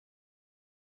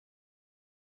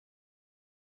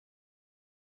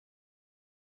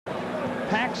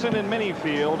Jackson and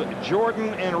Minifield,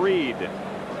 Jordan and Reed.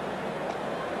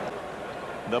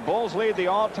 The Bulls lead the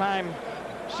all-time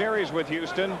series with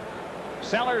Houston.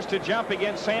 Sellers to jump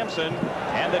against Sampson,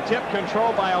 and the tip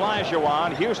controlled by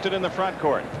Olajuwon. Houston in the front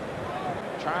court.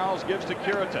 Charles gives to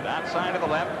Curitan outside of the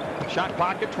left. Shot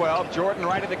clock at 12. Jordan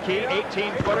right at the key.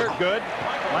 18-footer, good.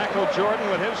 Michael Jordan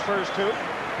with his first two.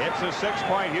 Hits a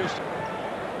 6-point Houston.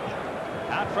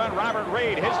 Out front, Robert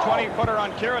Reed. His 20-footer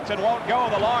on Curitan won't go.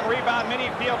 The long rebound,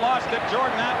 Minifield lost it.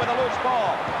 Jordan out with a loose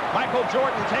ball. Michael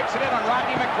Jordan takes it in on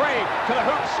Rodney McRae to the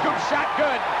hoop. Scoop shot,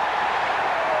 good.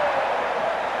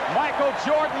 Michael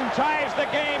Jordan ties the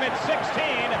game at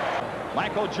 16.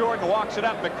 Michael Jordan walks it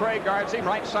up. McRae guards him.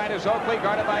 Right side is Oakley,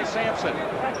 guarded by Sampson.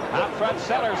 Out front,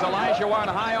 Sellers.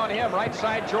 Olajuwon high on him. Right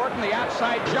side, Jordan. The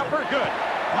outside jumper, good.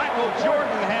 Michael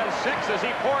Jordan has 6 as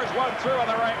he pours one through on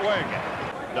the right wing.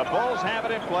 The Bulls have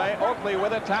it in play. Oakley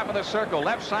with it, top of the circle.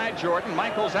 Left side, Jordan.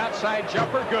 Michael's outside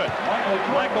jumper, good.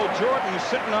 Michael Jordan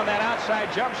sitting on that outside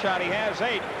jump shot. He has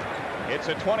 8. It's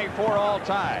a 24-all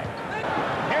tie.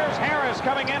 Here's Harris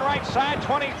coming in right side,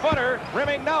 20-footer,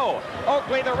 rimming no.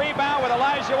 Oakley the rebound with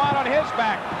Olajuwon on his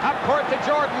back. Up court to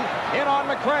Jordan, in on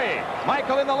McRae.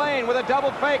 Michael in the lane with a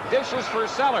double fake, dishes for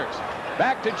Sellers.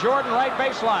 Back to Jordan, right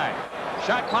baseline.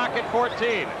 Shot clock at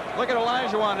 14. Look at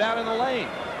Olajuwon down in the lane.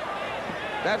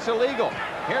 That's illegal.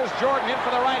 Here's Jordan in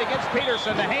for the right against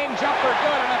Peterson. The Hayne jumper,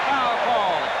 good, and a foul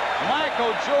call.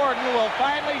 Michael Jordan will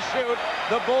finally shoot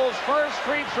the Bulls' first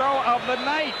free throw of the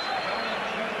night.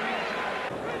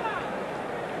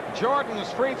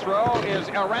 Jordan's free throw is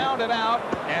around and out,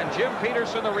 and Jim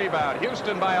Peterson the rebound.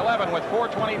 Houston by 11 with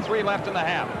 4:23 left in the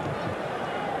half.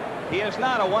 He is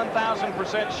not a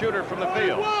 1,000% shooter from the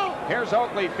field. Here's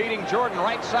Oakley feeding Jordan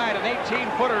right side. An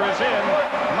 18-footer is in.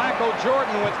 Michael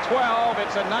Jordan with 12.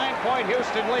 It's a 9-point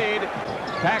Houston lead.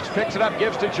 Pax picks it up,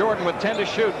 gives to Jordan with 10 to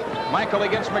shoot. Michael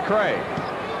against McRae.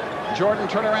 Jordan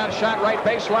turnaround shot, right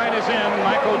baseline is in.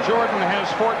 Michael Jordan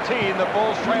has 14. The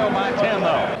Bulls trail by 10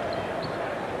 though.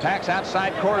 Pax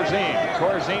outside Corzine.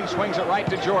 Corzine swings it right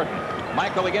to Jordan.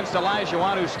 Michael against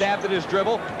Olajuwon, who stabbed at his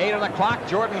dribble. 8 on the clock.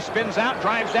 Jordan spins out,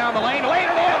 drives down the lane, laid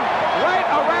it in, right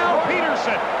around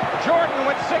Peterson. Jordan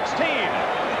with 16.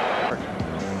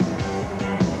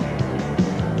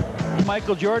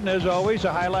 Michael Jordan, as always,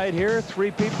 a highlight here.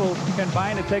 3 people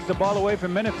combine to take the ball away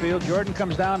from Minifield. Jordan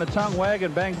comes down the tongue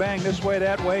wagon, bang, bang, this way,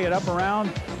 that way, and up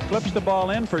around. Flips the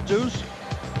ball in for deuce.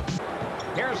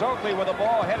 Here's Oakley with the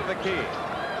ball head of the key.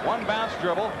 One bounce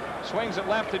dribble, swings it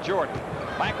left to Jordan.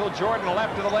 Michael Jordan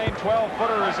left to the lane,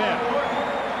 12-footer is in.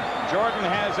 Jordan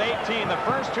has 18. The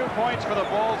first 2 points for the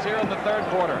Bulls here in the third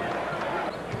quarter.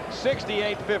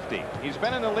 68-50. He's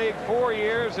been in the league 4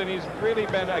 years, and he's really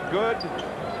been a good,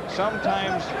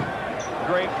 sometimes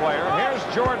great player. Here's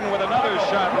Jordan with another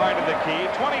shot right at the key.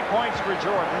 20 points for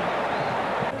Jordan.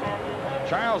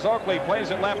 Charles Oakley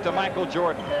plays it left to Michael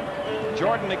Jordan.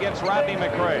 Jordan against Rodney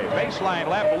McRae. Baseline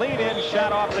left, lead in,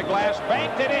 shot off the glass,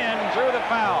 banked it in, drew the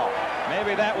foul.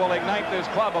 Maybe that will ignite this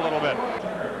club a little bit.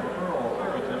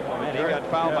 Man, he got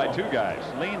fouled by 2 guys.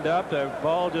 Leaned up, the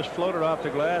ball just floated off the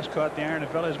glass, caught the iron and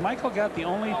fell. Has Michael got the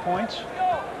only points?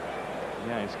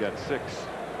 Yeah, he's got 6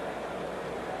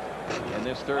 in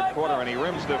this third quarter, and he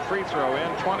rims the free throw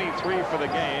in. 23 for the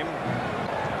game.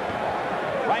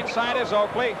 Right side is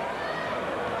Oakley.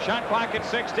 Shot clock at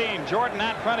 16. Jordan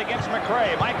out front against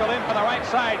McRae. Michael in for the right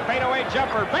side. Fadeaway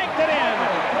jumper. Banked it in.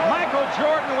 Michael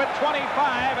Jordan with 25,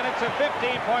 and it's a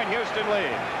 15-point Houston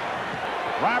lead.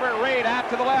 Robert Reed out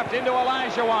to the left into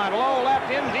Olajuwon. Low left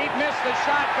in deep. Missed the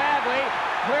shot badly.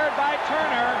 Cleared by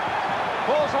Turner.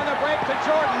 Bulls on the break to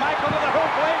Jordan. Michael to the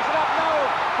hoop. Lays it up. No.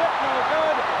 Tip no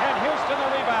good. And Houston the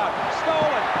rebound.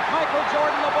 Stolen. Michael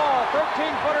Jordan the ball.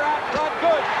 13-footer out front.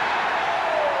 Good.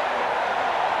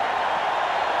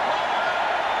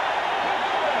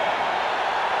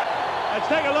 Let's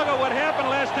take a look at what happened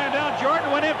last time down. Jordan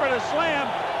went in for the slam,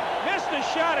 missed the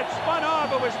shot, it spun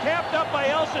off, it was tapped up by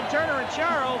Elson Turner and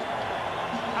Charles.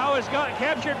 Now it's got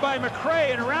captured by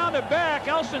McRae, and around the back,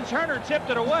 Elson Turner tipped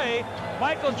it away.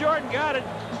 Michael Jordan got it.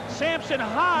 Sampson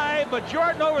high, but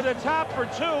Jordan over the top for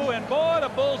 2, and boy, the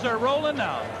Bulls are rolling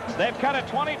now. They've cut a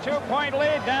 22-point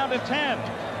lead down to 10.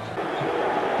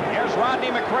 Here's Rodney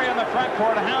McRae in the front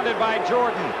court, hounded by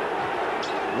Jordan.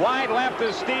 Wide left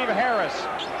is Steve Harris.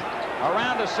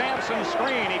 Around to Sampson's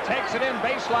screen. He takes it in,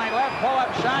 baseline left, pull-up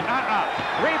shot.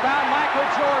 Rebound, Michael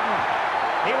Jordan.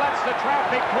 He lets the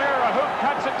traffic clear. A hoop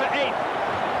cuts it to 8.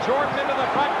 Jordan into the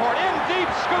front court. In deep,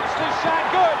 scoops the shot.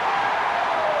 Good.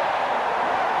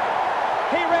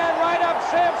 He ran right up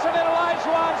Sampson and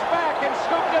Olajuwon's back and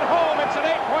scooped it home. It's an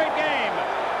 8-point game.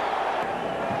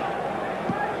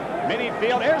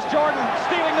 Minifield. Here's Jordan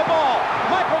stealing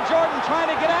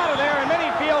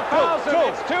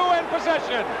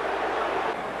possession.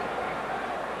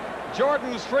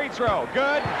 Jordan's free throw,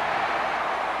 good.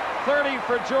 30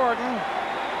 for Jordan.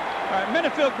 All right,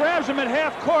 Minifield grabs him at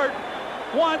half court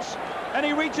once, and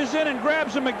he reaches in and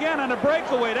grabs him again on a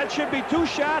breakaway. That should be 2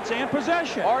 shots and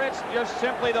possession. Or it's just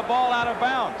simply the ball out of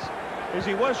bounds. As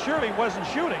he surely wasn't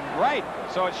shooting. Right,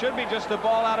 so it should be just the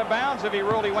ball out of bounds if he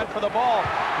ruled he went for the ball.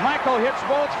 Michael hits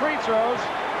both free throws.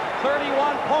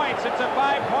 31 points. It's a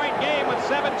 5-point game with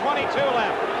 7:22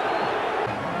 left.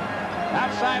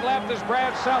 Outside left is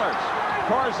Brad Sellers.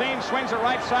 Corzine swings it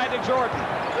right side to Jordan.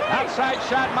 Outside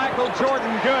shot, Michael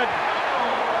Jordan, good.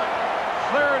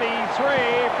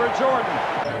 33 for Jordan.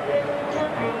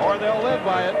 Or they'll live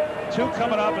by it. 2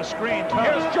 coming off a screen.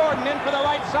 Here's Jordan in for the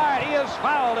right side. He is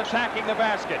fouled attacking the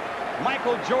basket.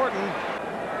 Michael Jordan.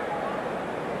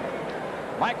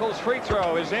 Michael's free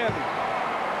throw is in.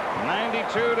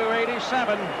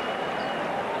 92-87.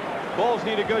 Bulls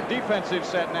need a good defensive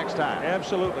set next time.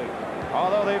 Absolutely.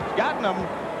 Although they've gotten them,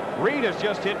 Reed has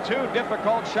just hit 2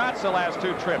 difficult shots the last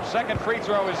 2 trips. Second free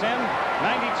throw is in.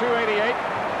 92-88.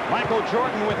 Michael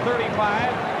Jordan with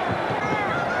 35.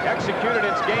 Executed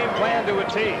its game plan to a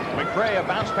T. McRae, a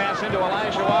bounce pass into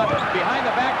Elijah Watt. Behind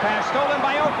the back pass, stolen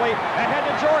by Oakley. Ahead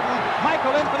to Jordan.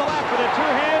 Michael in for the left with a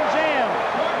 2-hand jam.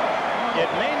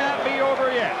 It may not be over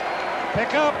yet.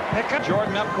 Pick up.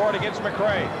 Jordan up court against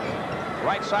McRae.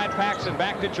 Right side Paxson,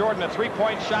 back to Jordan. A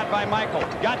 3-point shot by Michael.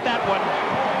 Got that one.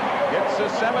 It's a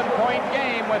 7-point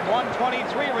game with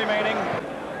 1:23 remaining.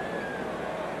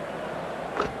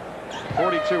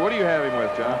 42. What do you have him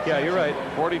with, John? Yeah, you're right.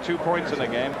 42 points in the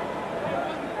game.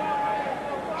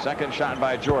 Second shot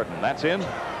by Jordan. That's in.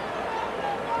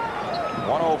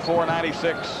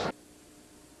 104-96.